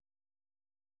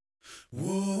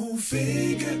Whoa,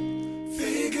 figures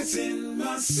in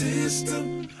my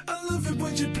system. I love it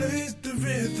when you play the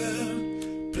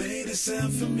rhythm. Play the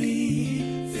sound for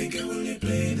me. Figure, will you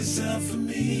play the sound for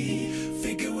me?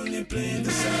 Figure, will you play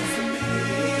the sound for me?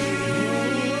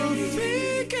 Whoa,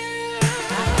 figure.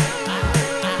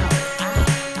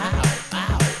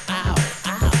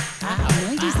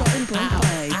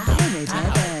 97.5 Planet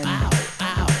FM.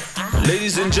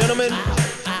 Ladies and gentlemen,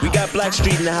 we got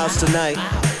Blacksreet in the house tonight,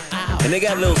 and they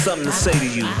got a little something to say to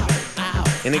you.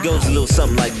 And it goes a little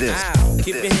something like this.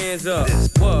 Keep your hands up.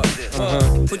 What?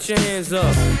 Put your hands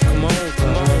up. Come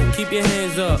on. Keep your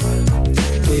hands up.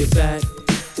 We're back.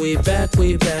 We back. Put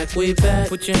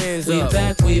your hands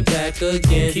up. We back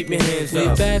again. Keep your hands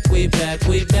up. We back.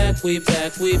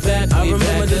 I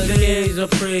remember the days I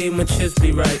prayed my chest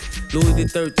be right. Louis the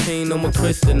 13 on my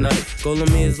kryptonite. Goal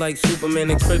on me is like Superman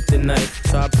and kryptonite.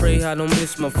 So I pray I don't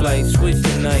miss my flight. Switch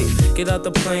tonight. Get out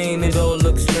the plane, it all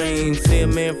looks strange. See a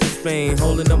man from Spain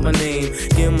holding up my name.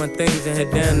 Give my things and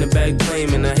head down the back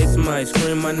plane. And I hit somebody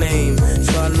scream my name.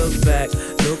 So I look back,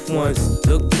 look once,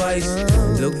 look twice,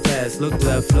 look fast, look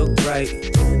left, look right,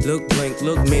 look blink,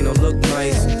 look mean, or look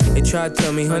nice. They tried to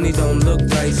tell me, honey, don't look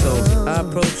right. So I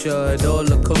approached her, it all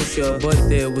looked kosher. But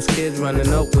there was kids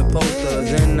running up with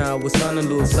posters, and I was trying to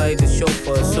lose sight of the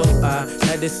chauffeur. So I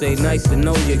had to say, nice to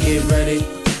know you, get ready.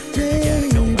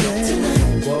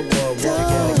 What,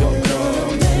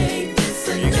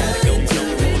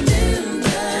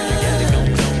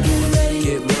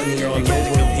 get money all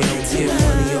over again, get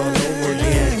money all over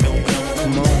again.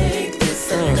 Come on,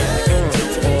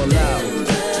 all out.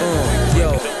 Yo,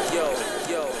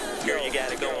 girl, you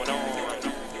got it going on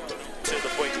till the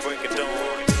break of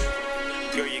dawn.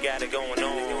 Girl, you got it going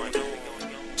on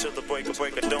till the break of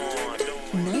dawn.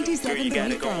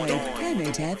 97.5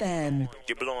 Planet FM.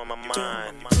 You're blowing my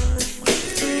mind.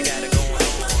 Girl, you got it going on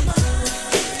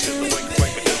till the break of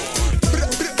dawn.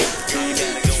 Girl, you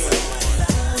got it going on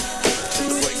till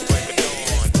the break of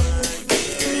dawn.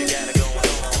 Girl, you got it going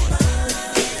on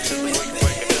till the break of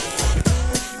dawn. Girl, you got it going on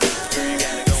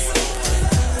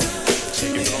till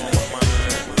you're blowing my mind.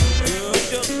 Girl,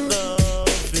 your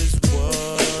love is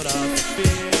what I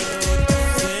feel.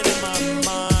 Setting my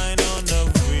mind on the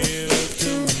real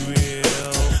to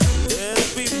real. Let's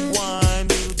rewind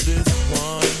to this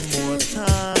one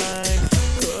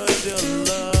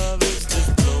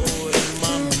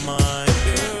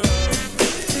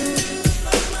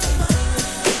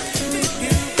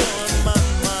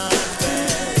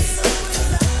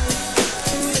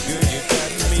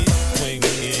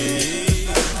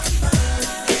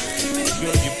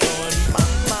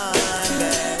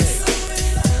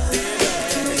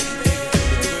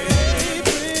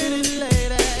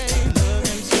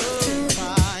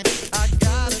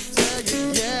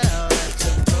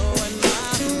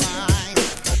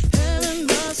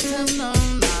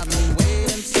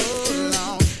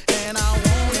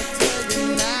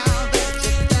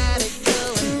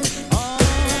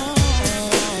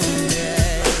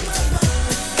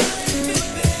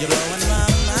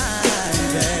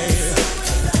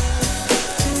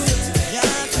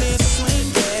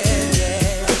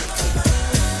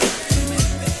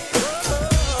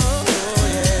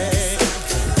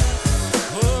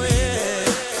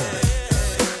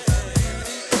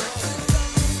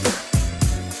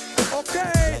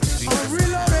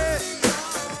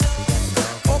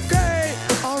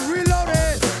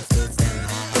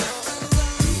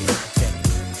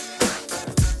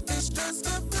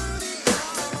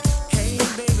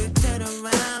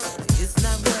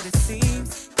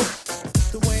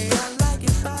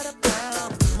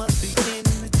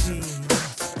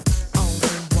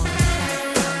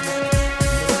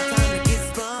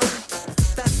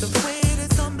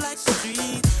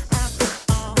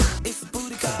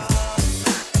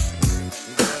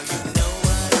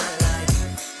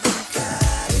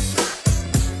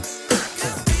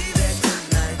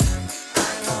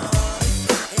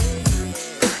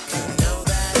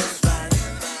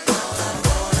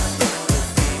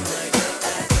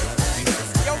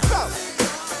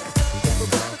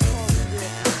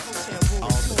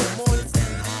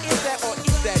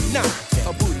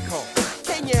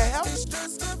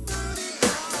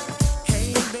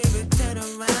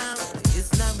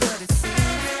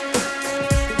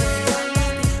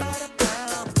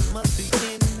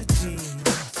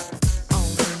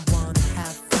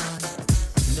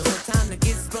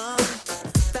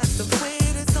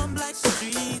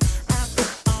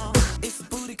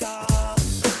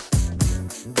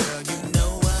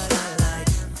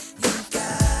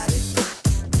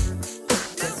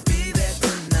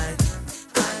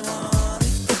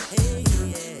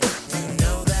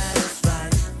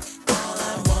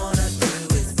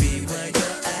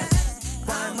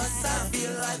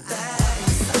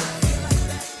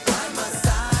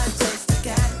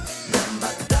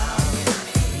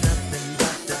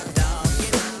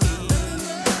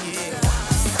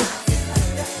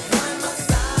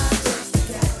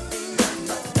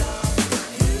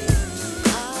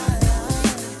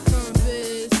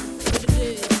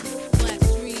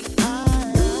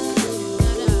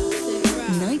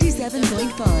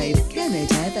 97.5 Kemet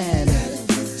FM.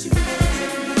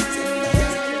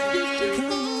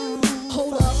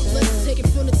 Hold up, let's take it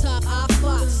from the top. I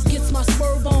Fox gets my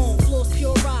swerve on, floors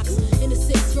pure rocks. In the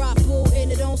six drop, bull, and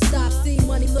it don't stop. See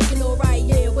money looking alright,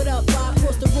 yeah. What up? I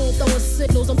across the room throwing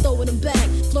signals, I'm throwing them back.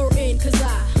 Flirting, cause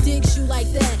I dig you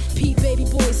like that. Pete baby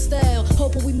boy style,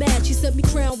 hoping we match. You sent me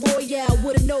Crown Royale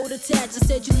with a note attached. I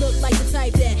said you look like the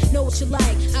type that know what you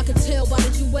like. I could tell by the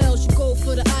jewels, you go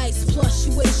for the ice. Plus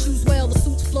you wear the shoes well, the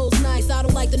suit flows nice. I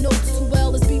don't like the notes too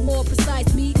well, let's be more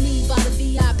precise. Meet me by the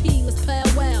VIP, let's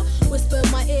powwow. Whisper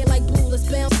in my ear like boo, let's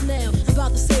bounce now. I'm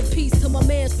about to say peace to my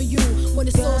mans for you. When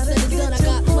it's all said and done, I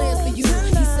got plans for you.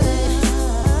 He said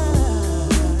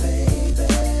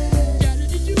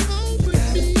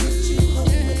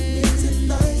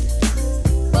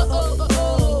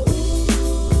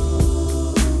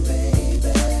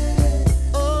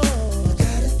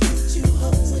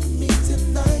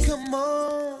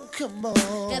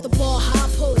at the bar, high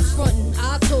post, frontin',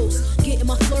 I toast. Getting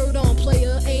my flirt on,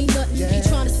 player, ain't nothing. He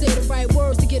tryna say the right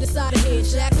words to get us out of here.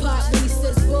 Jackpot when he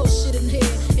says bullshit in here.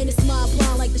 And it's my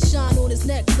blind like the shine on his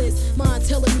necklace. Mind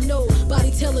telling me no,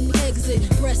 body telling me exit.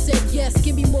 Breast said yes,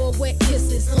 give me more wet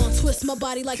kisses. Twist my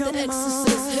body like the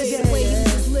exorcist. Hey, the way he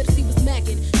moved his lips, he was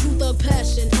macking. True thug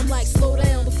passion. I'm like, slow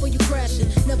down before you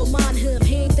crashing. Never mind him,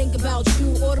 he ain't think about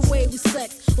you or the way we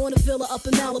sex. On a villa up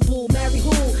in Malibu. Marry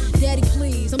who? Daddy,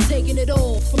 please. I'm taking it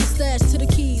all from the stash to the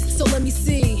keys. So let me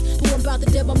see. Who I'm about to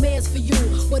dead my mans for you.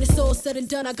 When it's all said and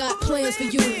done, I got plans for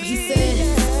you. He said,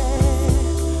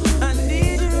 I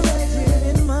need you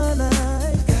right in my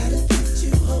life. Gotta get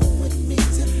you home with me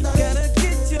tonight. Gotta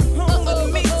get you home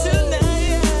with me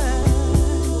tonight.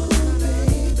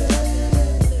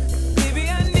 Baby,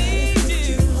 I need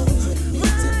you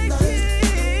right here.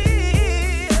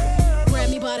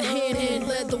 grabbed me by the hand and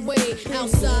led the way.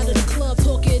 Outside of the club,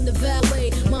 talking to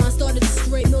valet. Mine started to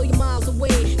stray million miles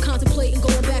away. Contemplating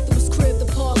going back to his crib to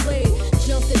parlay.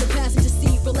 Jumped in the passenger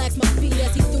seat, relaxed my feet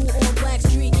as he threw on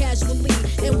Blacksreet casually.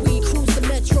 And we cruised the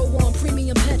metro on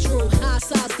premium petrol. I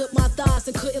sized up my thighs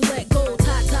and couldn't let go.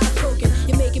 Tie broken,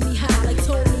 you're making me high like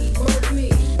Tony. Work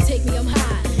me, take me, I'm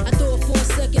high. I thought for a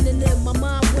second and then my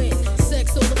mind went.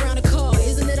 Sex all around the car,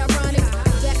 isn't it ironic?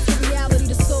 Back to reality,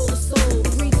 the soul to soul.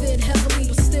 Breathe in heavily,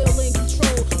 but still in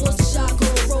control. Once the shot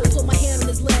girl roll, put my hand on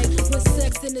his leg. With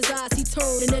sex in his eyes, he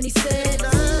turned and then he said,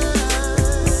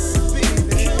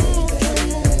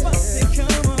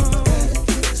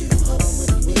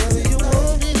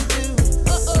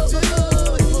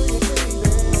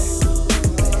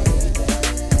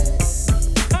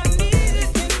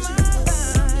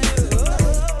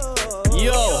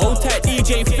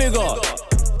 DJ Figure,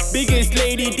 biggest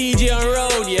lady DJ on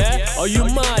road, yeah? Are you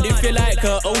mad if you like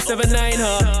her? 079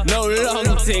 her, no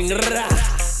long thing, rah.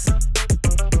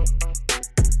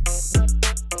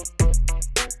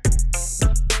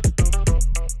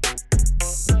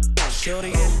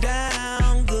 Shorty get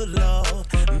down, good lord.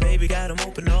 Baby got 'em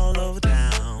open all over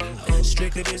town.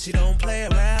 Strictly bitch, you don't play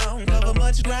around. Cover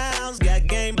much grounds, got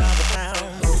game by the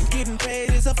pound. Getting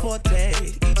paid is a forte,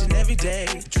 each and every day.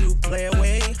 True play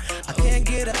away, I can't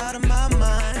get her out of my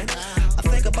mind. I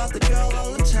think about the girl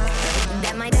all the time.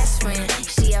 That my best friend,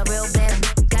 she a real bad,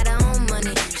 got her own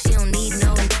money. She don't need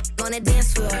no on the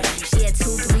dance floor. She had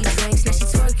 2-3 drinks, now she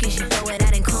twerking. She throw it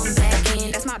out and come back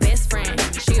in. That's my best friend,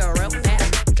 she a real bad,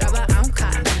 drive her own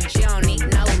car. She don't need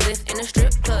no lift in the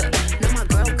strip club. No, my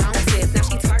girl gon' tip, now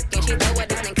she twerking. She throw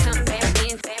it out and come back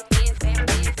in.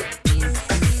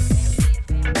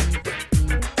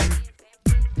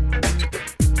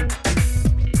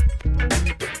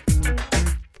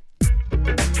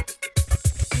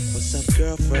 What's up,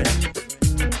 girlfriend?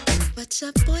 What's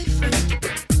up, boyfriend?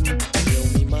 Yo,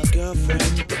 meet my girlfriend.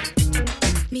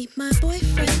 Meet my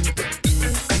boyfriend.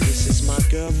 This is my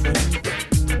girlfriend.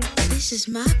 This is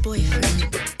my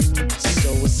boyfriend. So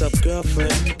what's up,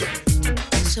 girlfriend?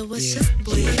 So what's up,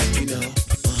 boyfriend? You know,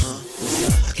 what's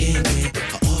up? I can't get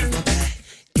her off my back.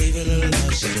 Gave her a little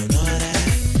love, she don't know how to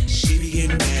act. She be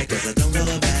getting mad cause I don't call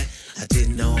her back. I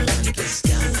didn't know honey gets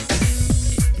down like that.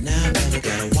 Now I better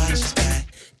gotta watch his back.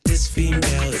 This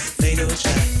female is a fatal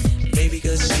track. Maybe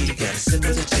cause she got a sip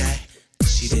of the jack.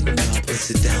 She didn't know I puts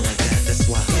it down like that. That's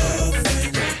why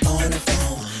girlfriend on the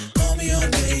phone. Call me all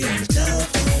day on the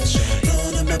telephone.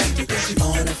 Blowing up my people cause she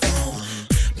on the phone.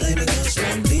 Blame me cause she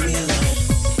won't leave me alone.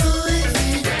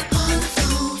 Boyfriend on the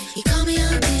phone. He call me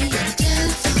all day on the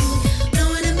telephone.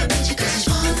 Blowing up my picture cause he's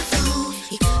on the phone.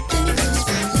 He blame me cause he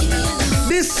won't leave me alone.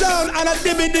 This sound and a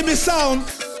dibby sound.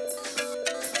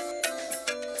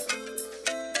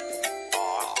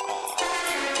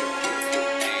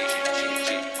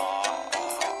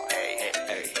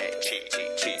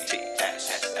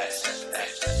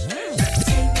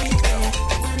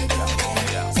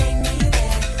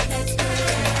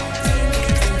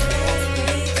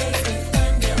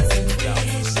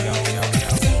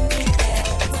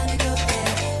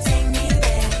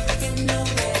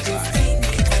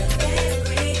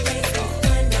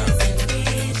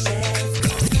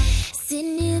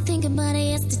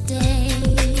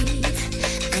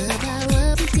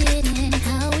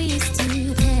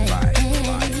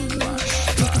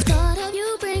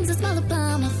 brings a smile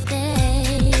upon my face.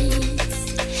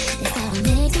 That's how it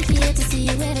makes me feel to see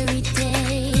you every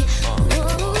day. Oh,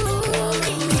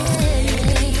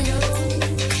 yeah.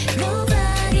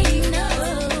 Nobody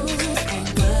knows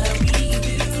what we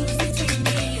do between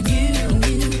me and you.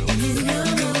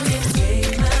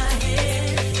 Take my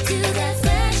hand to that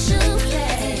special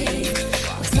place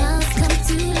where smiles come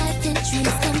to life and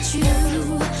dreams come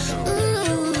true.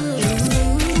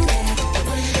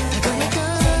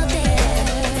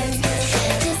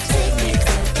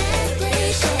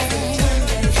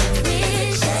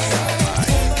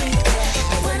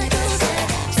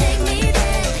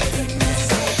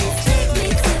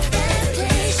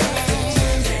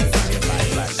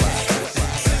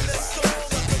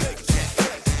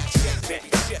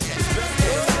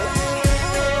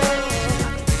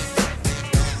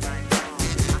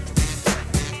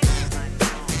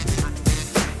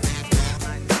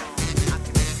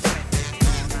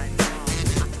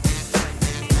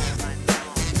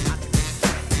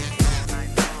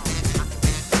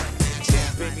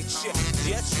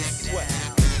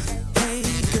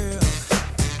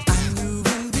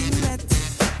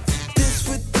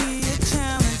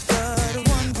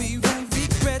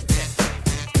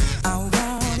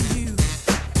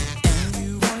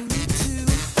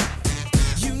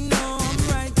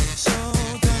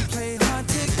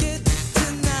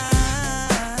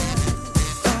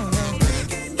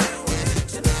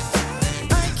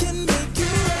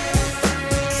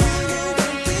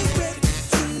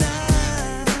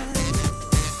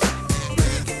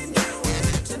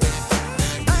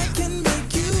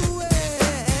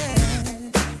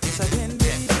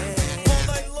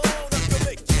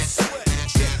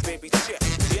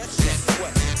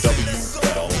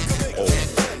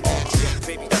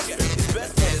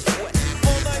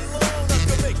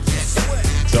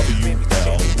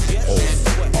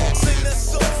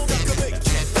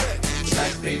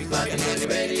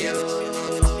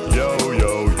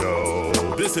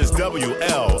 This is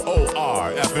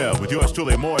WLOR FM with yours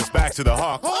truly, Morris back to the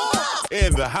Hawk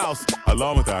in the house,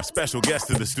 along with our special guest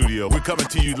in the studio. We're coming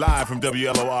to you live from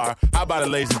WLOR. How about it,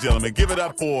 ladies and gentlemen? Give it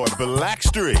up for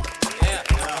Blacksreet.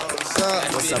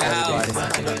 What's up, everybody?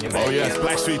 Oh, yes,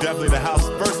 Blacksreet definitely the house.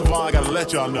 First of all, I got to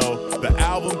let y'all know the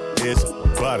album is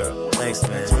butter. Thanks,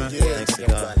 man. Thanks to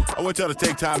God. I want y'all to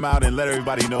take time out and let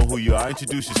everybody know who you are.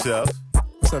 Introduce yourselves.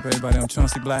 What's up, everybody? I'm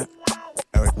Chauncey Black.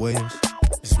 Eric Williams.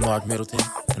 This is Mark Middleton.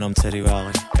 And I'm Teddy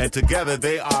Riley. And together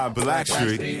they are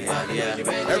Blacksreet.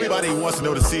 Everybody wants to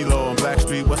know the CeeLo on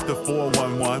Blacksreet. What's the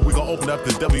 411? We're going to open up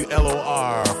the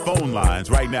WLOR phone lines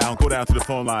right now. Go down to the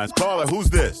phone lines. Caller, who's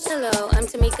this? Hello, I'm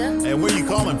Tamika. And where you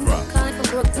calling from? Calling from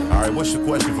Brooklyn. All right, what's your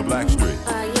question for Blacksreet?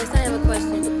 Yes, I have a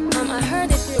question. I heard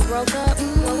that you broke up.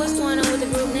 Well, what's going on with the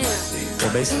group now?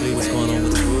 Well, basically what's going on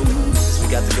with the group is we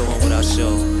got to go on with our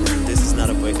show. This is not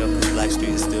a breakup because Blacksreet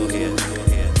is still here.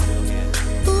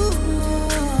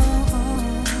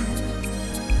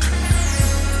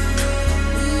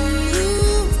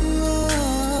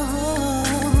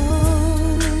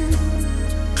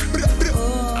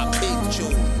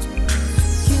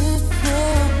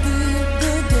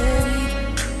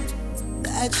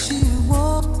 That she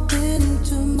walked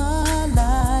into my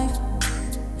life,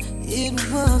 it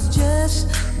was just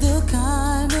the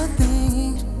kind of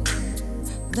thing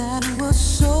that was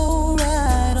so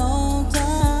right on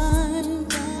time.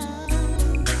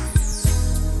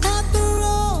 After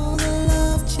all the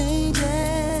love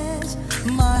changes,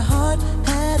 my heart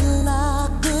had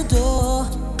locked the door.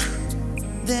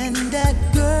 Then that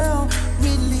girl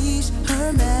released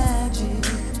her magic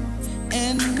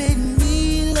and made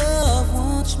me love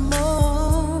once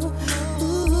more.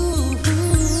 Ooh,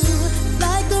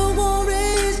 like the warm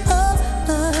rays of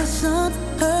the sun,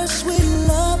 her sweet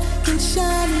love can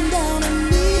shine down on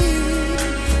me.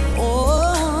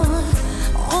 Oh,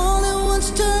 all at once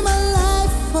turned my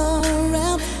life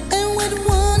around, and with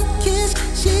one kiss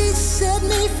she set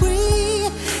me free.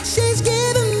 She's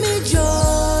giving me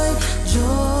joy,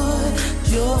 joy,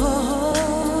 joy.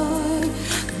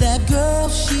 That girl,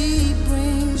 she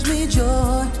brings me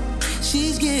joy.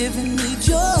 She's giving me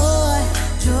joy,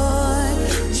 joy,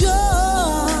 joy.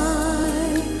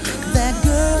 That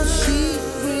girl, she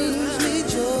brings me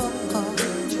joy.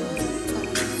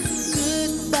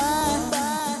 Goodbye.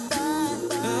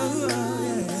 Oh,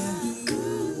 yeah.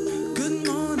 Good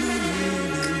morning,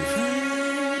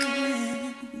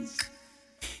 friends.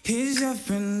 Here's your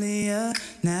friendly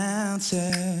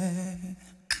announcer.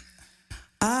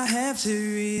 I have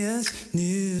serious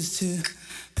news to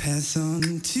pass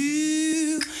on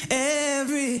to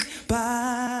everybody.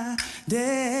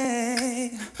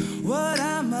 What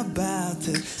I'm about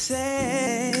to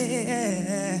say.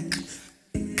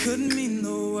 could mean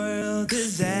the world.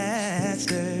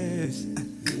 Disasters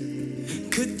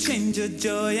could change your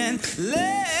joy and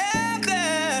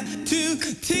laughter to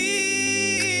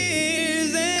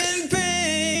tears and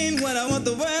pain. What I want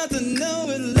the world to know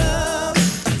is love.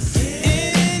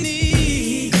 In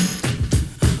need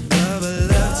of a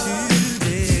love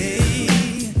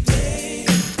today.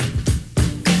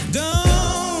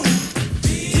 Don't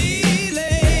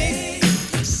delay.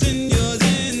 Send yours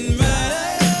in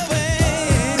right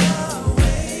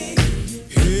away.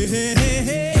 Hey, hey, hey,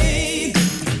 hey.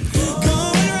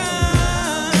 Going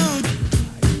round,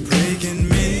 breaking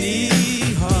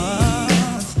many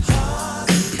hearts.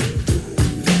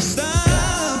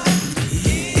 Stop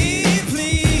it,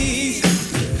 please,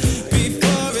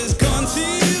 before it's gone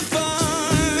too far.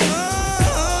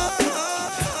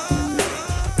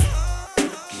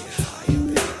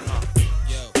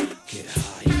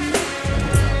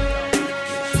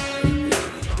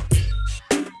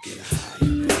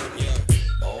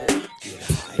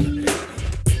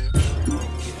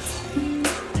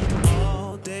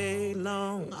 All day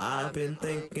long, I've been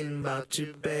thinking about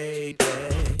you, baby.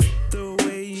 The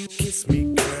way you kiss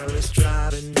me, girl, is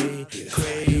driving me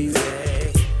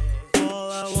crazy.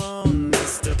 All I want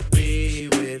is to be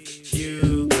with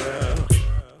you, girl.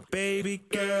 Baby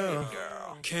girl,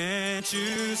 Can't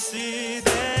you see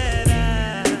that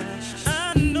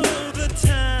I know the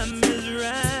time is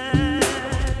right?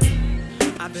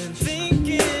 I've been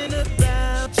thinking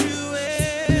about you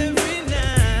every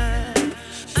night.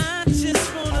 I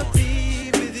just wanna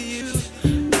be with you.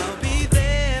 I'll be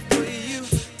there for you.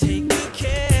 Take good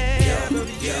care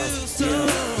of you. So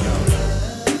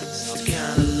it's the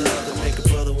kind of love that make a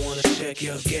brother wanna check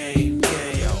your game.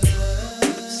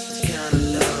 It's the kind of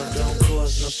love don't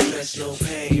cause no stress, no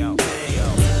pain.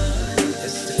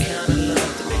 It's the kind of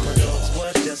love that make my dogs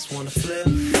what just wanna flip.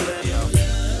 Yo,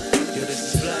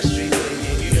 this is Blacksreet, baby,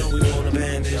 and you know we won't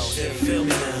abandon this shit. Feel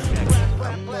me now.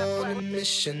 I'm on a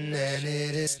mission and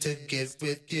it is to get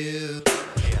with you.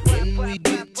 When we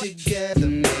get together,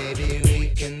 maybe we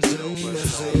can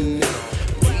zoom.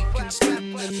 We can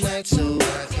spend the night so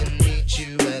I can meet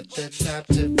you at the top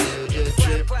to build your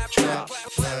drip drop,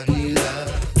 honey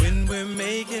love. when we're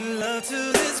making love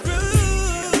to this groove,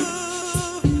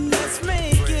 let's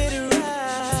make it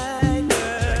right,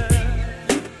 girl.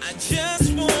 I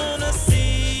just wanna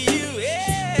see you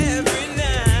every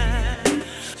night.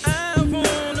 I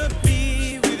wanna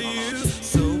be with you,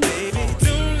 so baby,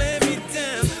 don't let me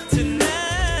down tonight.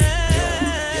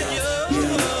 Yo.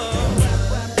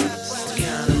 It's the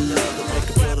kind of love that make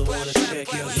a brother wanna check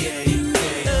your game.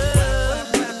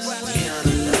 It's the kind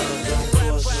of love don't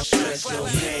cause no stress, no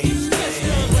pain. It's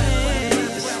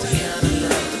the kind of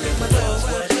love that make my dogs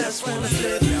what just wanna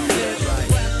flip. Yo,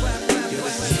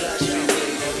 this is Blacksreet,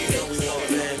 baby, you know we won't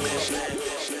abandon this shit.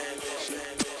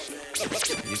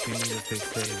 You can even fix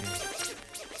baby.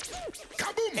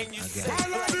 Kaboom!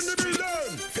 All out in the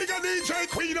building. Figure DJ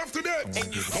Queen of the Dead.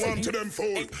 I want to them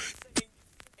fool.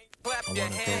 Clap your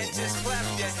hands, just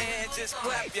clap your hands, just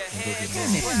clap your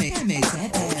hands. Mix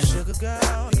FM. Sugar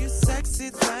girl, you sexy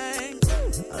thing.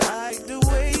 I like the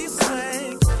way you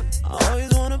swing. I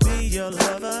always wanna be your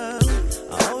lover.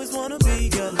 I always wanna be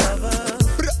your lover.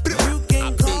 You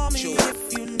can call me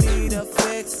if you need a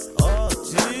fix or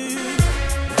two.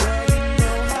 Girl, you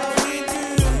know how we do.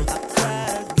 I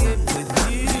try to get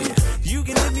with you. You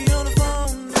can hit me on the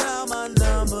phone, dial my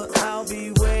number, I'll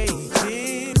be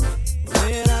waiting.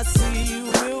 When I see you,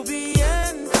 we'll be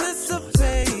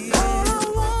anticipating. All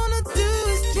I wanna do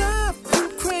is drive you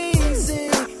crazy,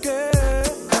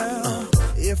 girl.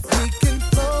 If we can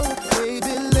flow,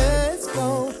 baby, let's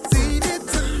go. See it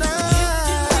tonight.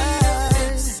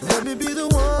 Let me be the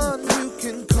one you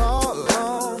can call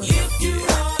on.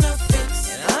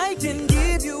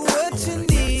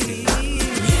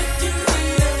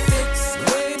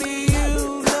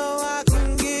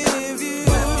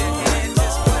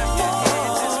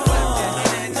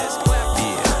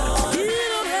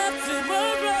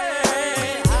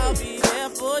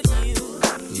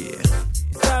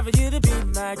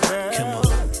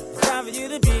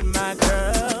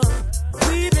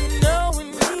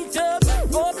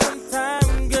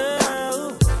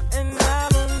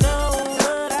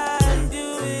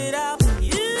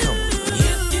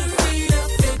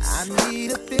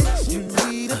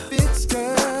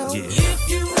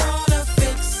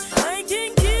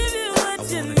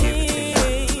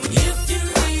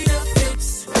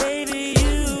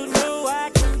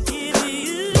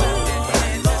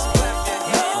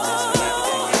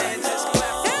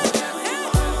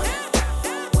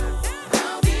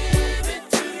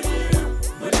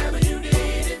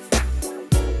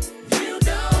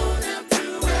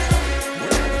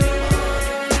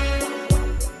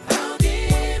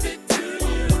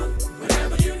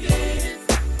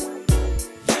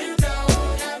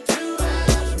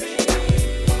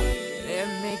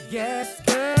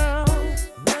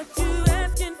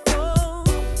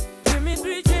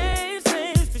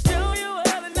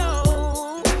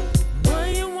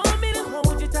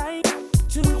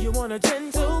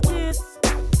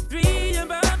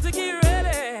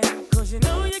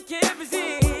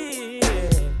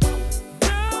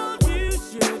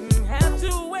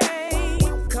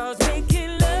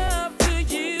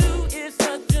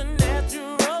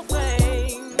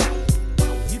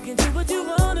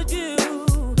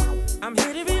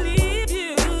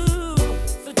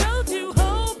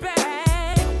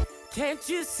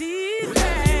 you see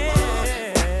that.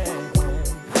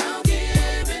 I'll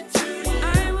give it to you.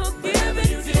 I will give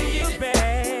it to you,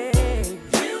 babe.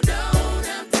 You don't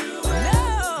have to ask.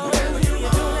 No, you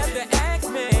don't have to ask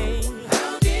me.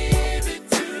 I'll give it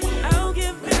to you. I'll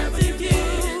give it to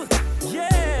you.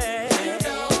 Yeah. You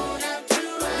don't have to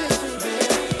ask.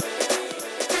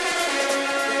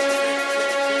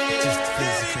 Just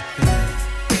physical thing.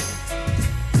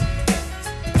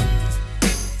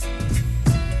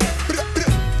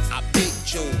 I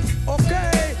picked you.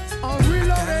 Okay, I'm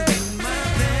reloaded.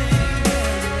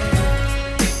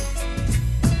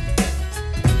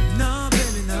 No,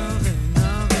 baby, no, baby,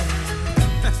 no, baby.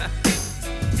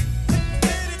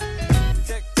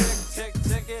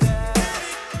 Check it out.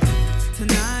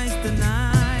 Tonight's the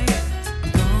night.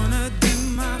 I'm gonna do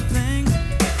my thing.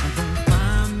 I'm gonna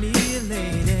find me a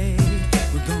lady.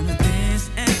 We're gonna dance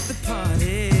at the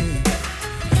party.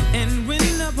 And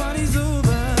when the party's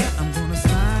over, I'm gonna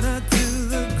slide her to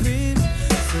the crib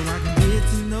so I can get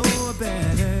to know her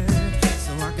better.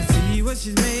 So I can see what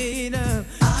she's made of.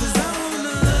 'Cause I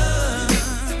wanna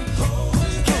hold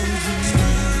you.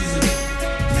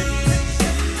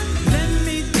 Let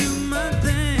me do my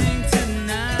thing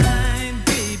tonight,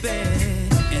 baby.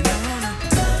 And I wanna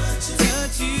touch you,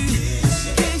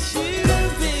 kiss you,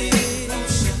 baby.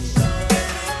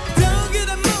 Don't get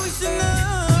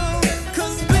emotional,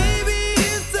 'cause baby,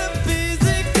 it's a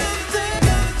physical thing.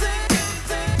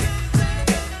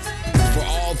 For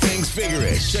all things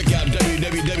Figure-ish, check out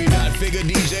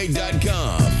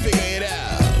www.figuredj.com. Figure it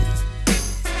out.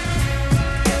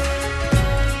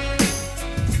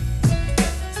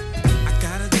 I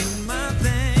gotta do my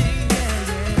thing, yeah,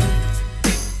 yeah.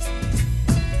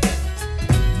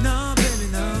 No, baby,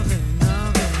 no, baby, no,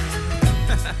 baby.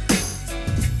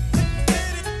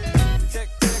 Check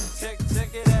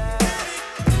it out.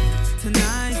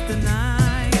 Tonight's the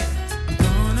night. I'm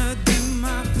gonna do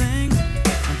my thing.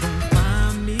 I'm gonna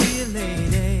find me a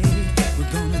lady.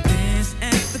 We're gonna dance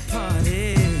at the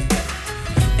party.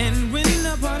 And when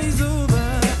the party's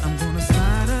over, I'm gonna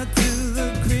slide her to the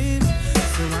crib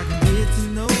so I can get to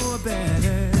know her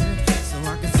better. So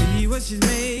I can see what she's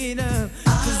made of.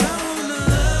 'Cause I wanna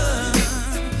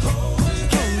hold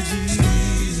you.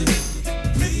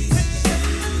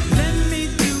 Let me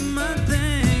do my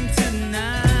thing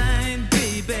tonight,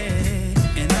 baby.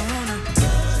 And I wanna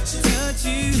touch you,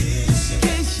 kiss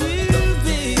you,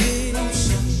 baby.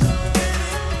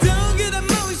 Don't get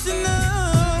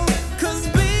emotional, 'cause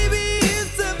baby,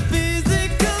 it's a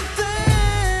physical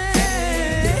thing.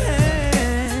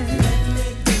 Let me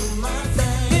do my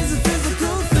thing. It's a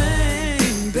physical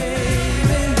thing,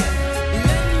 baby.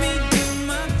 Let me do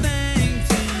my thing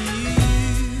to you.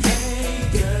 Hey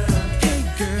girl,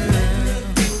 let me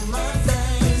do my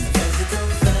thing. It's a physical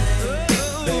thing.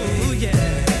 Oh yeah.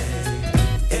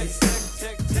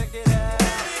 Check it out.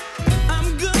 I'm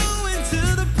going to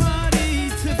the party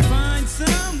to find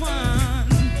someone.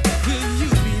 Will you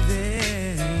be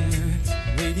there,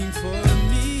 waiting for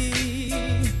me?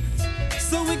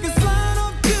 So we can slide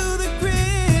off to the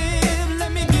crib.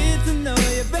 Let me get to know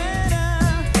you better.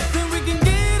 Then we can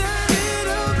get a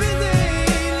little busy.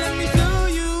 Let me show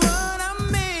you what I'm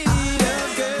made of,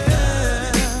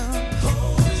 girl.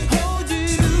 Hold you,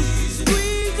 squeeze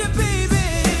you, baby.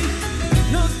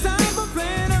 No time for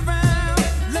playing around.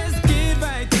 Let's get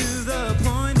right to the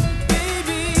point,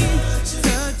 baby.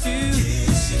 Touch you,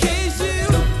 kiss you.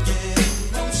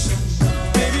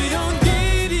 Baby, don't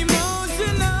get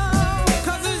emotional,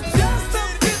 'cause it's just a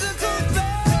physical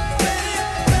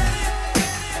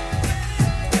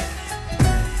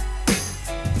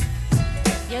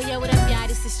Yo, what up, y'all?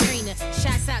 This is Trina.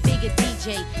 Shouts out Bigger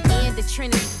DJ and the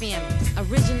Trinity family.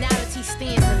 Originality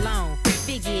stands alone.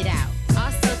 Figure it out.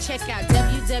 Also, check out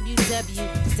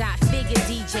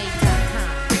www.figuredj.com.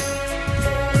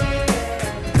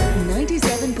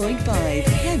 97.5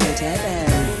 Hemmet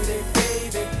FM.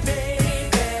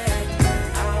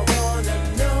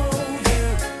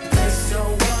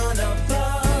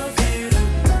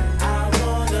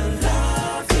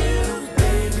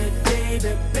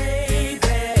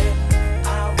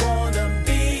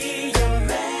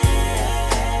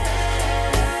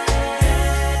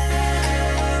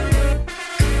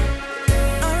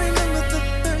 I remember the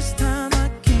first time I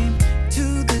came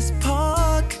to this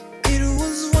park. It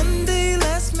was one day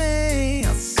last May.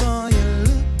 I saw you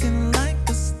looking like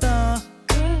a star.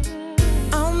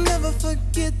 I'll never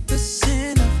forget the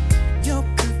scent of your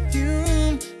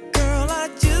perfume. Girl, I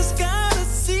just gotta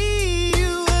see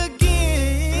you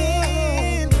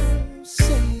again.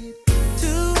 Say it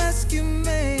to ask you,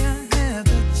 may I have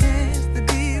the chance to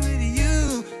be with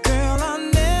you? Girl, I'll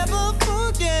never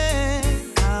forget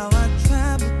how I tried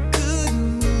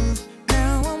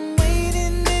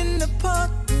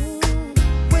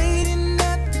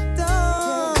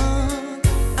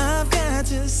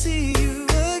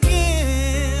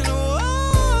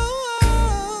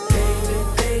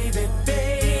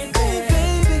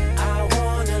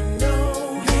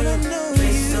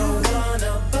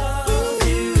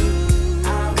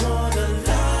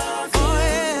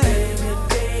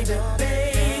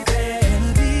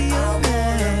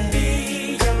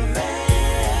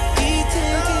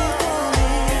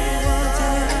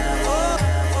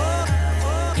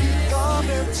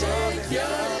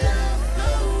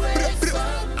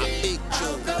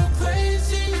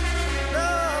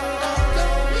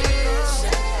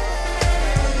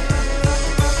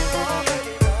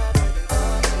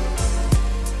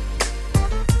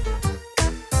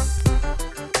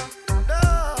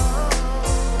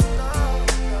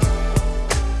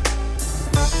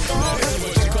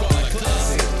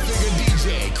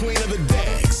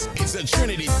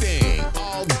Trinity thing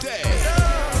all day.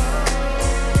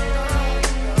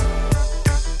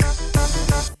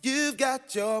 You've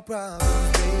got your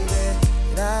problems, baby,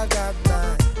 and I've got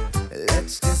mine.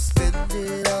 Let's just spend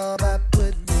it all by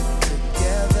putting it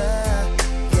together.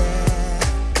 Yeah.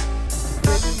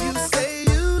 When you say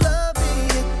you love me,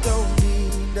 it don't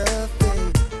mean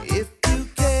nothing. If you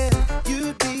care,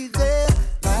 you'd be there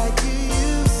like you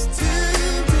used to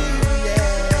be.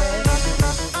 Yeah.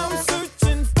 I'm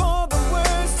searching for the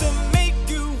words to make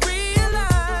you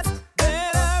realize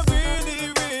that I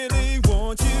really, really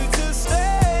want you to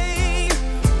stay.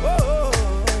 Whoa,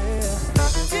 yeah.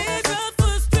 Tears of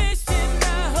frustration I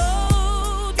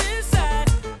hold inside,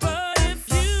 but if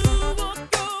you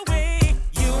walk away,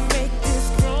 you make this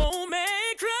grown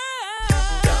man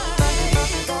cry. Don't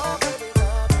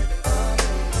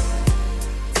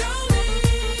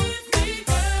leave me,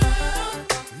 girl.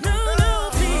 No, no,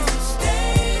 please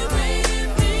stay with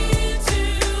me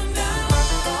tonight.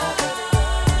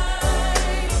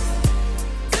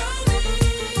 Don't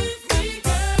leave me,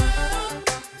 girl.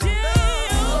 Yeah,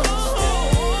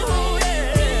 oh,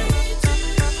 yeah.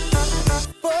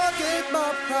 Forget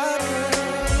my problem.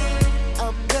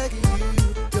 I'm begging you.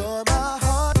 You're my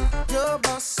heart, you're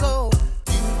my soul.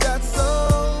 You got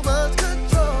so much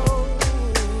control.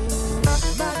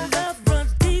 My love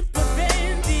runs deeper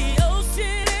than the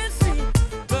ocean and sea.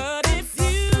 But if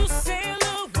you sail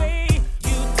away,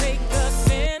 you take the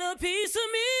centerpiece of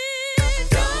me.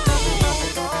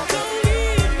 Don't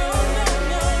leave, no, no,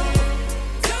 no.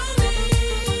 Don't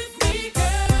leave me,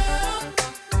 girl.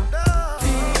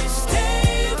 Please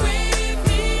stay with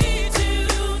me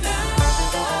tonight.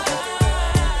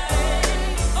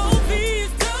 Oh,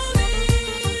 please don't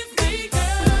leave me,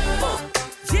 girl.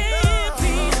 Yeah,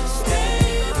 please stay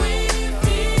with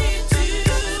me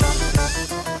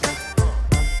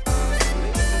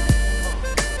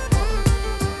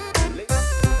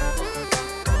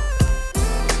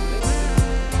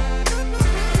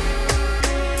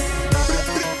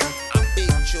I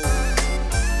beat you.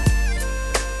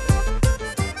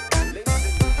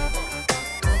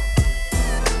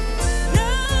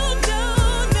 No, no,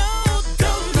 no,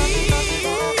 don't leave.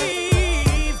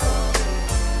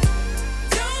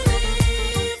 Don't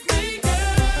leave me,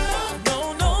 girl. No,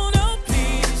 no, no,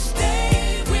 please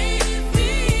stay with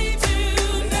me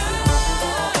tonight.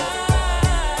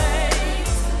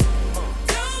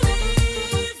 Don't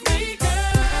leave me,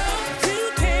 girl. You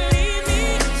can't leave me.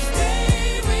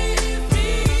 Stay with me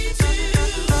too.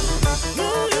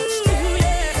 Ooh,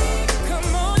 yeah. Come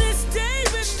on and stay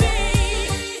with me.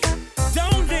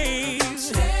 Don't leave.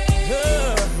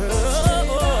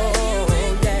 Oh,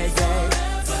 yeah, yeah.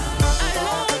 I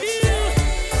love you.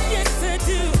 Yes, I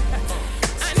do.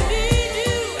 I need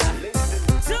you.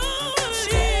 Don't wanna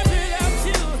live without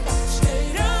you.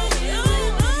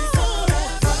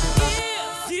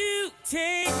 If you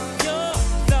take your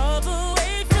love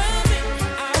away from me,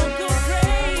 I'll go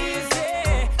crazy,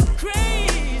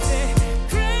 crazy,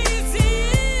 crazy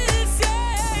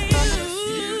inside you.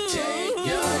 Take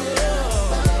your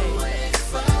love away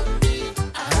from me,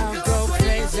 I'll go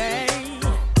crazy.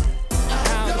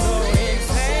 I'll go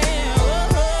insane.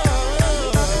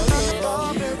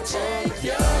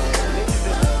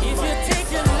 If you take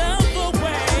your love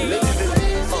away, crazy,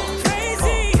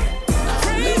 crazy,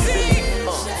 please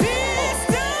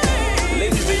stay.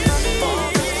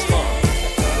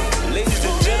 Ladies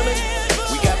and gentlemen,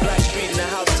 we got Blacksreet in the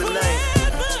house tonight,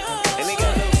 and they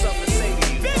got a little something to say to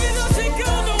you. Baby, don't take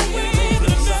all the way.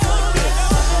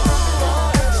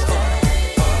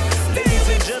 Ladies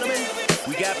and gentlemen,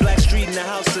 we got Blacksreet in the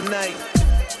house tonight,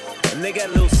 and they got a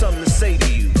little something to say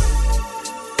to you.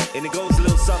 And it goes a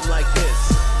little something like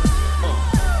this.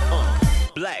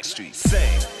 Blacksreet,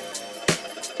 sing.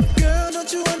 Girl,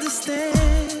 don't you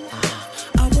understand?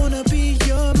 I wanna be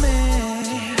your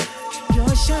man.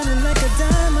 You're shining like a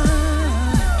diamond.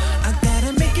 I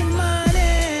gotta make you mine.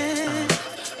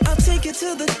 I'll take you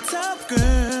to the top,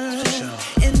 girl,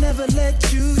 and never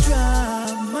let you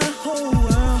drop. My whole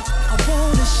world, I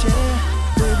wanna share.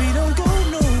 Baby, don't go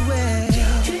nowhere.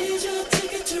 Need your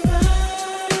ticket to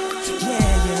ride.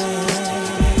 Yeah, yeah.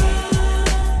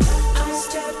 I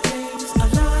step things a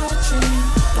lot of dream.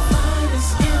 The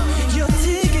finest in me. Your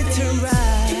ticket to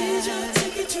ride. Need your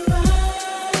ticket to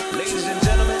ride. Ladies and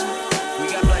gentlemen, we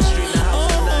got Blacksreet in the house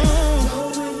tonight,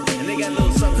 and they got a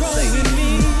little something to say to you.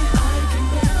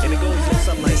 And it goes a little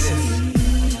something like this.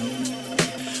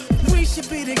 We should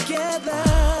be together.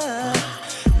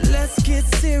 Let's get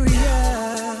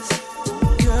serious.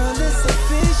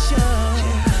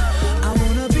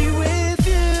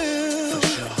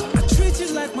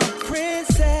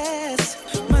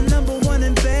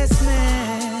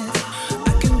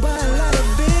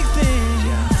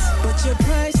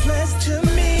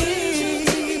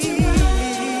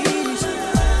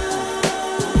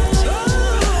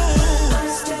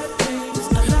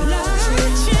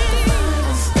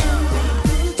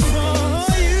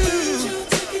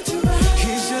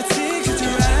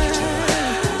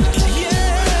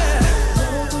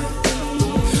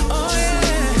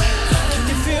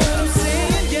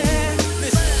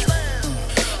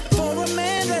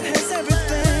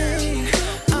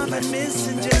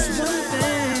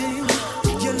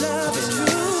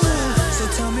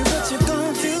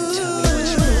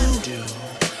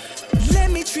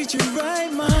 treat you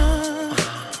right, ma.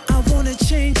 I wanna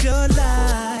change your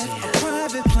life. A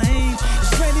private plane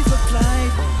is ready for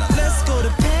flight. Now let's go to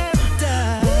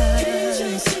paradise.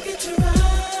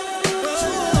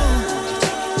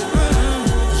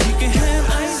 You can have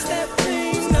ice that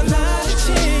brings a lot of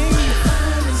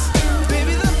change.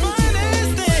 Baby, the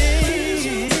finest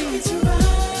thing.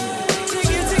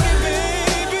 Take it,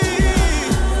 baby.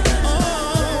 Oh,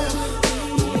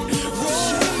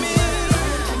 roll with me.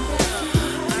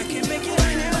 I can make it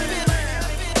happen.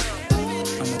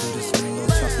 I'ma do this in a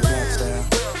little Chelsea Black style.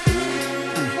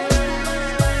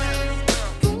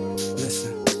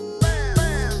 Listen.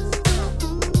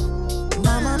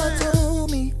 My mama told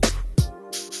me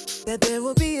that there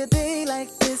would be a day like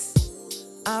this.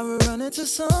 I would run into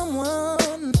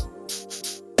someone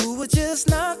who would just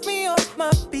knock me off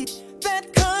my feet.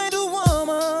 That kind of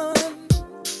woman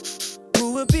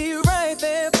who would be right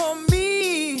there for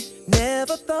me.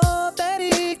 Never thought that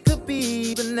it could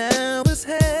be, but now it's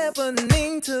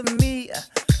happening to me.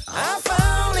 I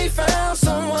finally found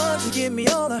someone to give me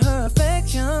all of her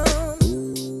affection,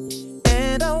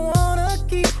 and I wanna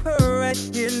keep her right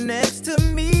here next to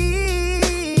me.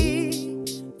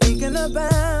 Thinking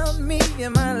about me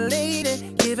and my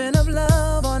lady, giving up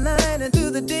love all night and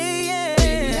through the day. Yeah.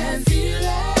 Baby, I feel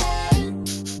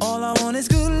like all I want is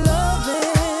good loving.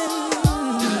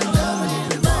 Good loving in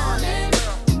the morning,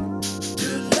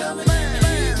 good loving in the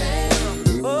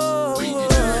evening. Oh, we can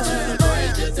do it till the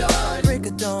break of dawn. Break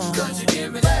of dawn. Don't you give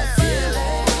me that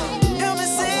feeling? Help me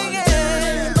sing it.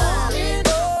 Oh,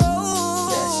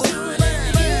 let's do it in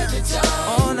the evening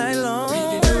time. All night long. We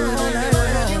can do it all night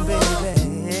long, baby.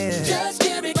 Just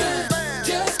give me good.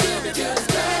 Just give me good.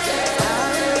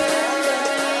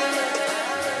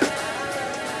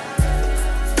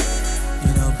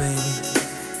 You know, baby,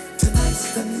 tonight's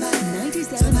the night.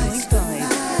 97.5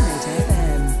 Planet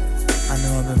FM. I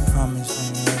know I've been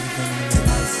promising you everything.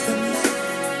 Tonight's the night.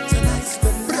 Tonight's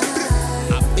the night.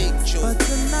 I big Joe. But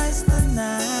tonight's the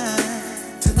night.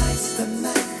 Tonight's the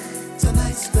night.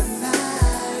 Tonight's the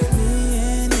night. Me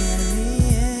and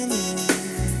you.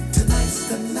 Tonight's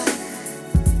the night.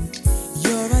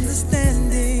 Your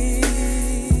understanding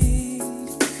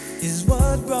is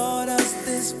what brought us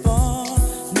this far.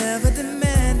 Never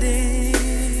demanding.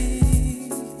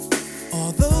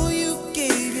 Although you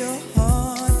gave your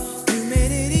heart, you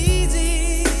made it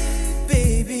easy,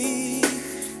 baby,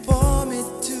 for me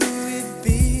to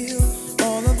reveal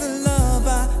all of the love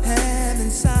I have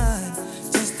inside,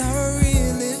 just how I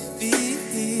really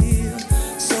feel.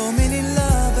 So many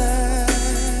lovers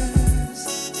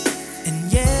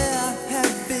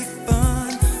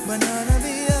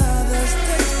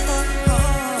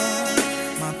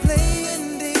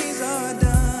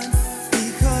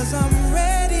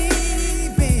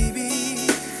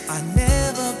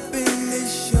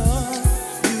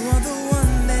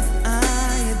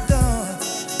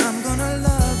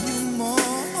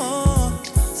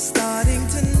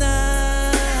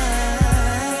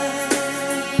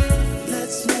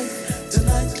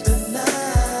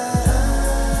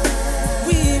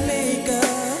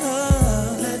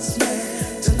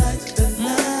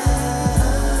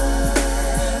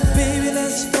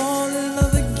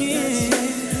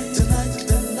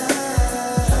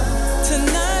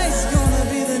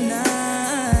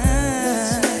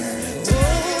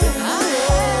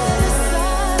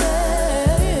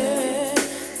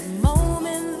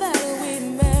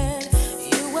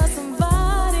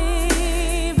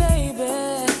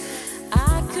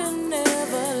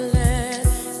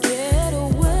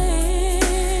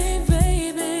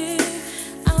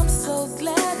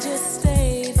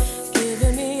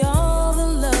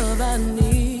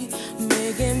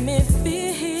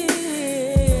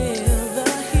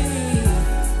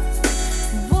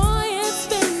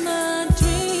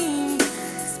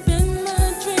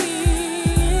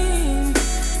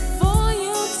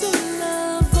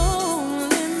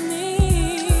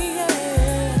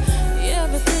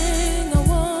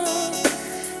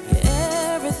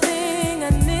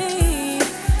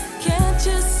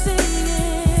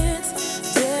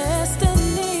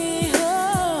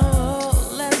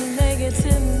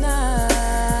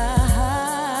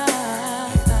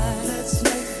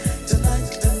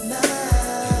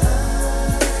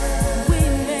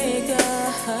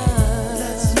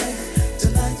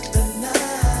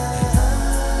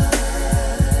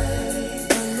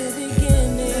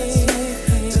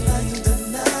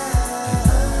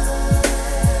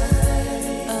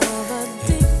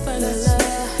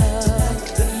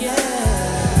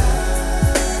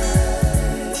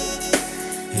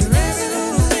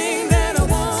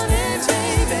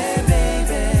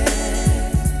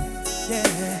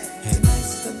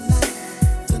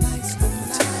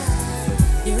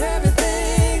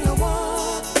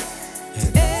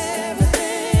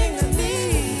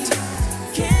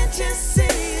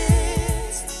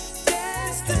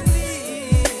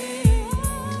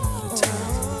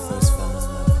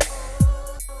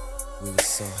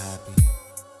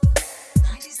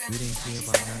here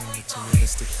about none of the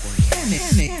materialistic things.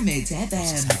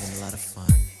 Just having a lot of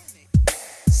fun,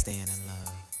 staying in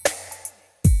love.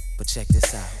 But check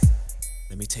this out.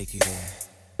 Let me take you there.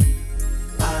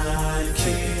 I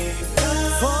can't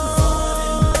fall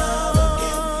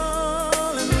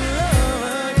in love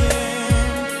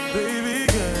again, baby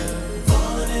girl.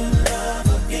 Fall in love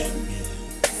again,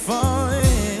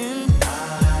 falling.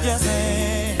 Yes,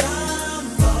 and I'm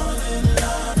falling in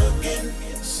love again.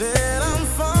 Said I'm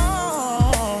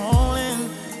falling.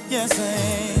 Yes,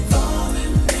 and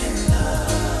falling in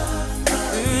love.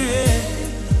 Yeah.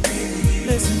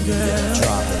 Listen, girl.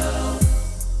 Drop it.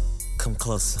 Come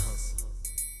closer.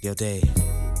 Yo, Dave,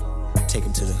 take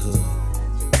him to the hood.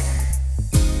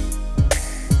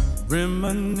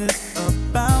 Reminisce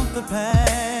about the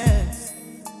past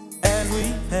as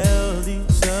we held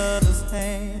each other's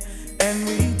hand and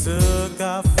we took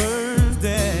our first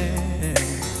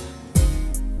dance.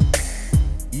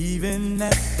 Even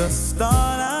at the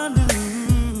start, I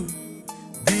knew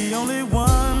the only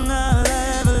one I'll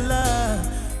ever love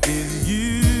is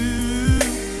you.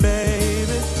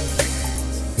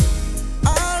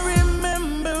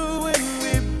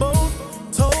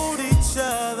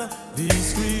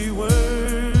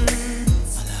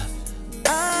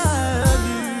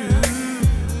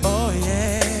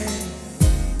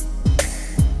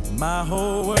 My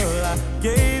whole world, I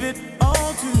gave it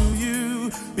all to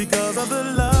you because of the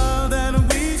love that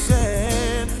we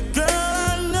shared. Girl,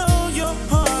 I know your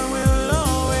heart will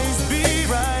always be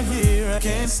right here. I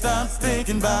can't stop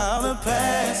thinking about the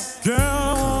past. Girl,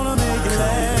 I wanna make it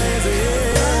last,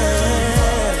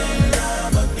 yeah. In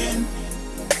love again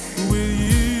with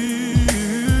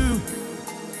you.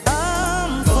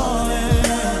 I'm falling in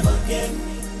love again.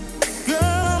 Girl,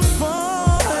 I'm falling.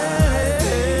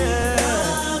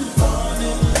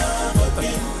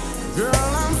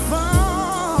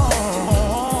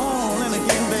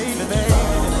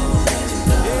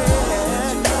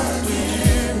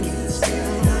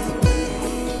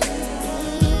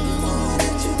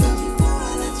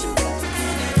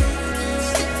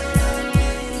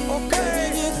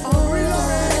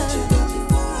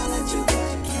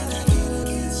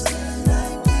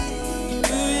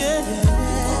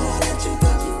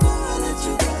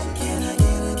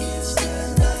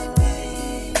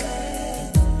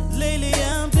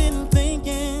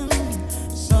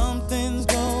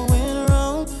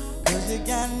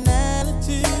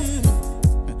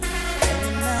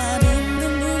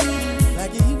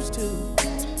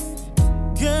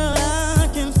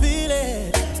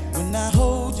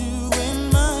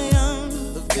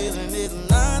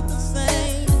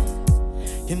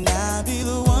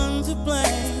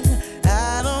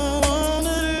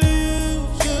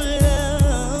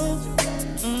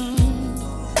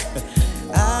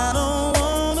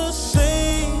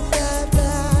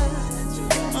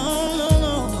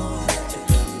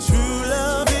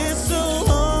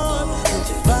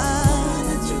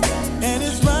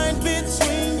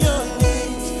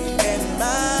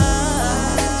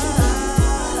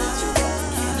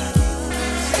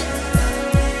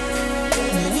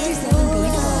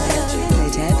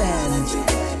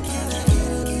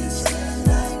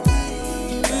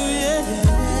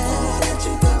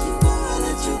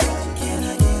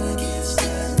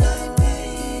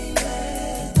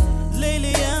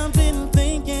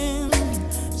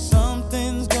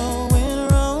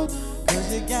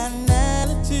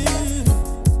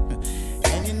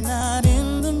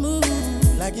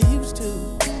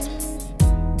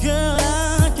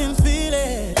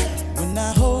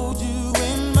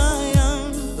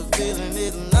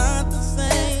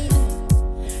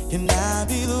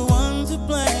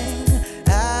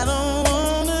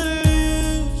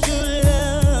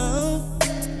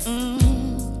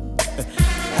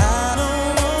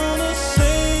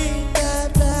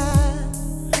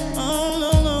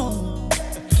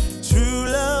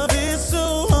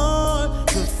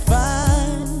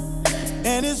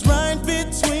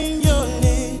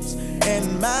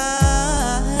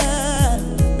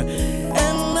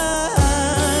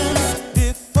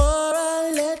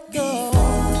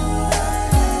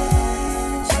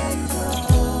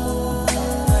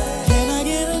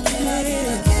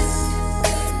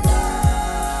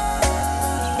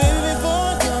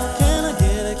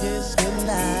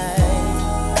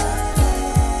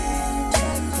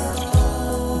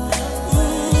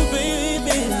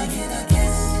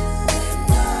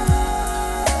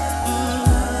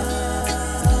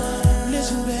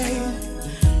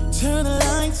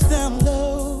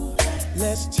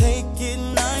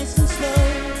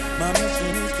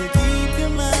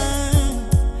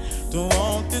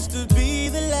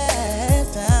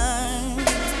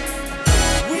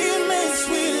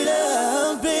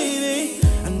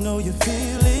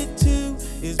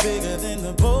 bigger than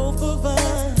the both of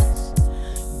us.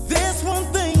 There's one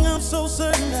thing I'm so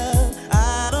certain of.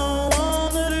 I don't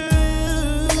wanna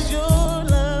lose your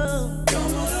love.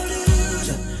 Don't wanna lose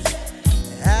you.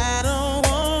 I don't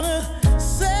wanna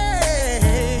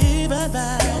say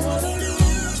bye-bye. Don't wanna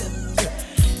lose you.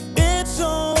 It's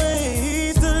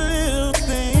always the little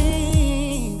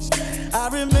things I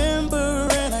remember,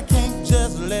 and I can't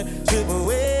just let slip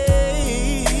away.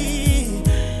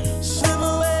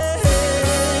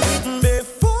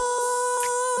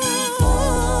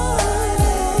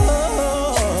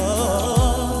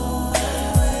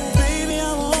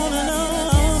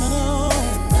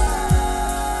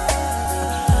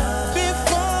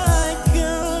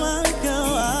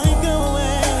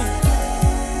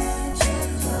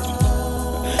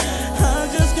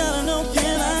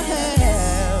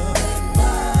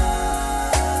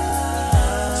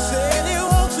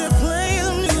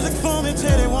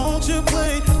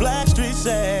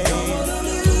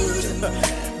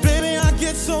 Baby, I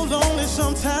get so lonely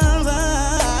sometimes.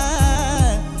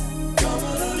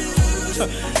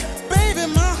 Baby,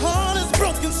 my heart is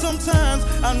broken sometimes.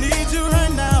 I need you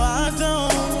right now. I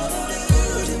don't.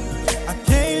 I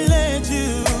can't let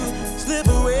you slip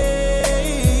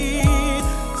away,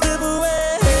 slip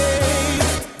away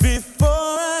before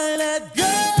I let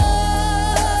go.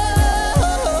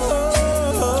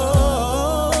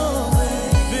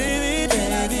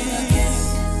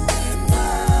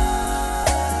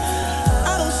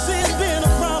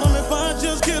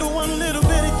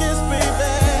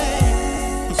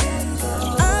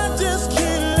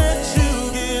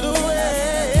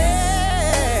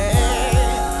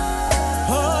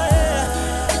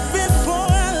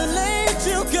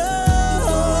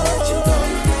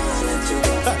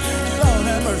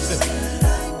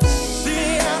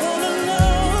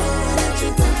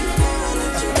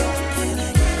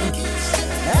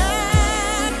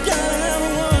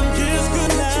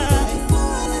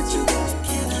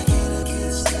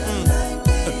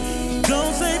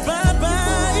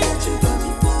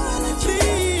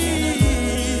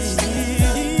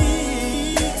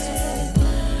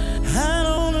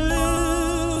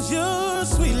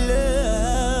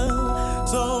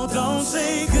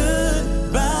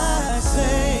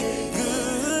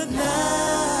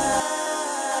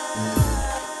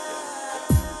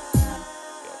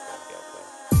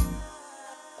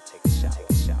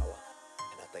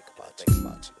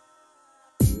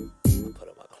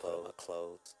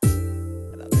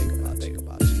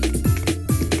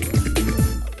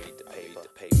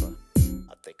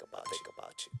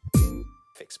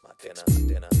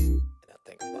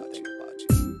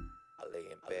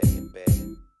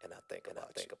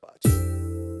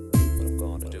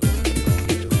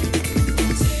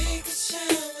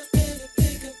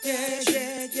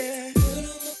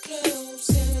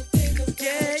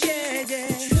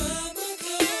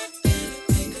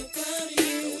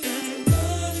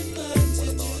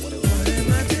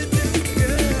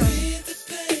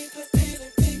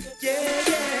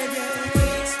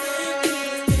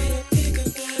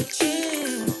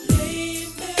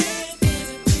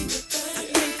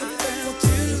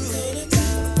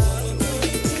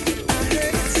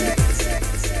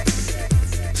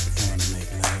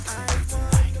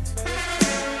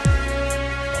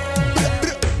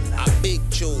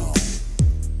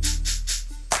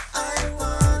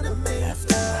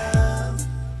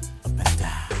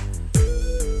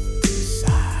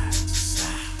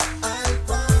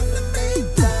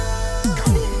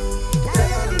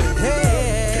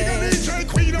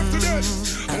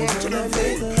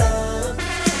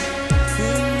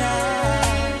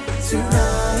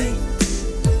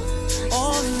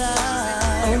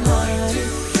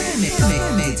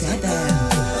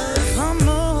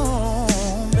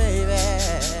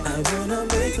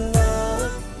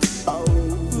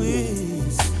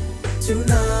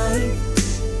 Tonight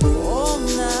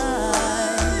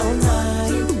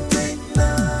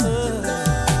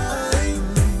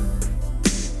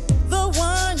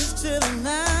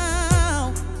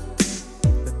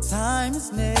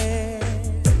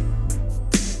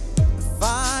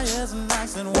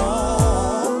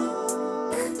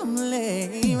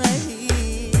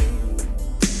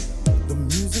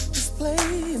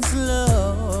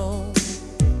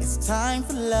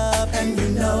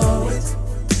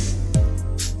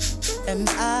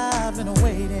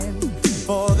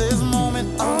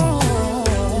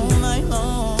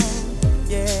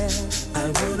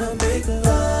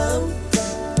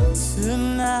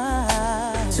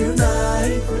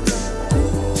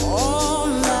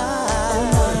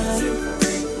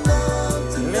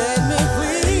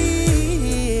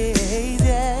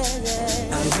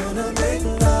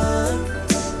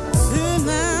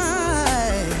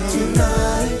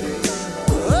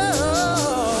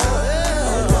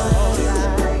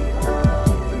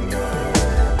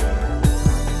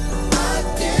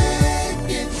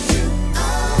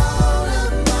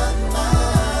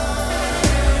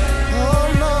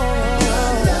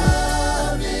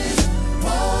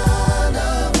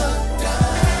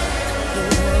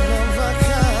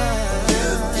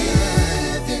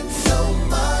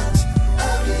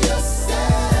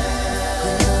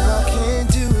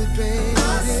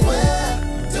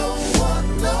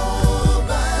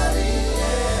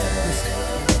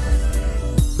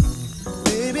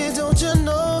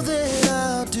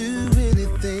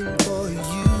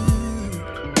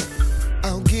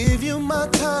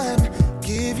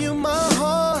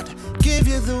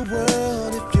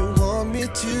world if you want me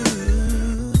to.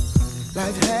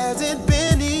 Life hasn't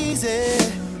been easy.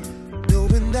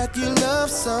 Knowing that you love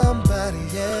somebody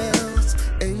else,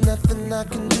 ain't nothing I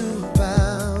can do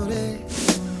about it.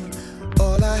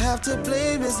 All I have to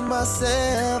blame is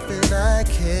myself, and I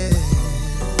can't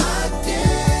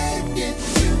get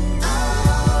you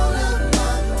out of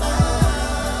my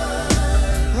mind.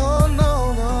 Oh no,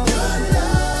 no. Your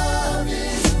love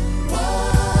is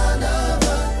one of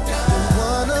a kind.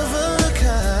 One of a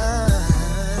kind.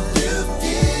 You've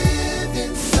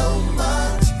given so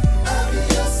much of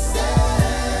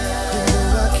yourself. You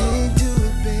know I can't do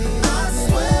it, baby. I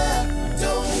swear,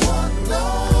 don't want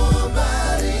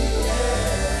nobody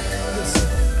else.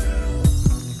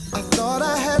 I thought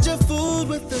I had you fooled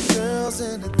with the girls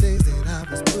and the things that I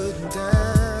was putting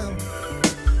down.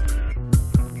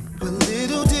 But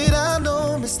little did I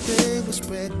know this thing was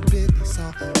spreading business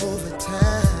all over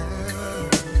town.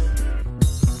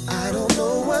 I don't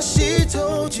know what she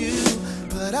told you,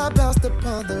 but I bounced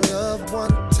upon the love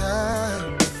one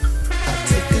time. I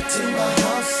took her to my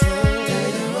house and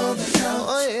laid her on the couch.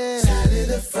 Oh yeah, sat in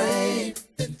the frame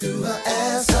and threw her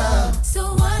ass out. So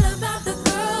what about the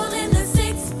girl in the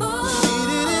 6'4"? She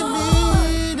didn't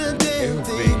mean a damn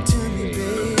thing to me,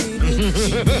 baby.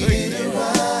 She made it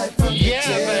right from the Yeah,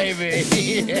 jump. baby. And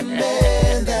being the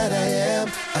man that I am,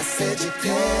 I said you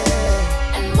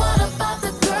can. And what about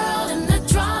the girl in the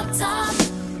drop top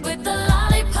with the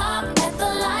lollipop at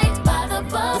the light by the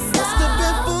bus Must have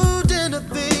been stop? fooled into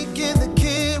thinking the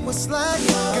kid was slack.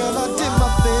 Girl, I did my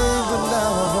thing, but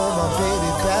now I want my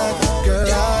baby back. Girl,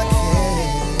 I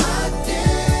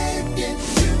can't get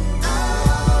you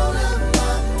out of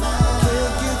my mind.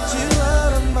 Can't get you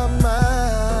out of my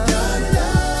mind. Your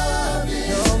love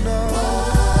is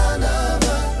one of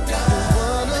a kind.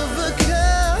 One of a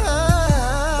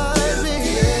kind. You've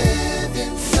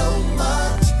given so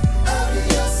much of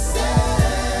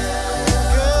yourself.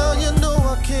 Girl, you know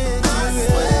I can't do it. I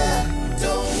swear,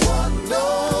 don't want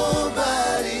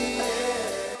nobody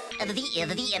else.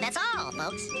 That's all,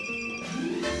 folks.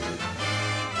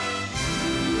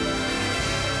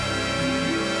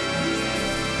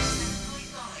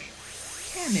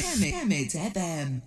 Mix FM.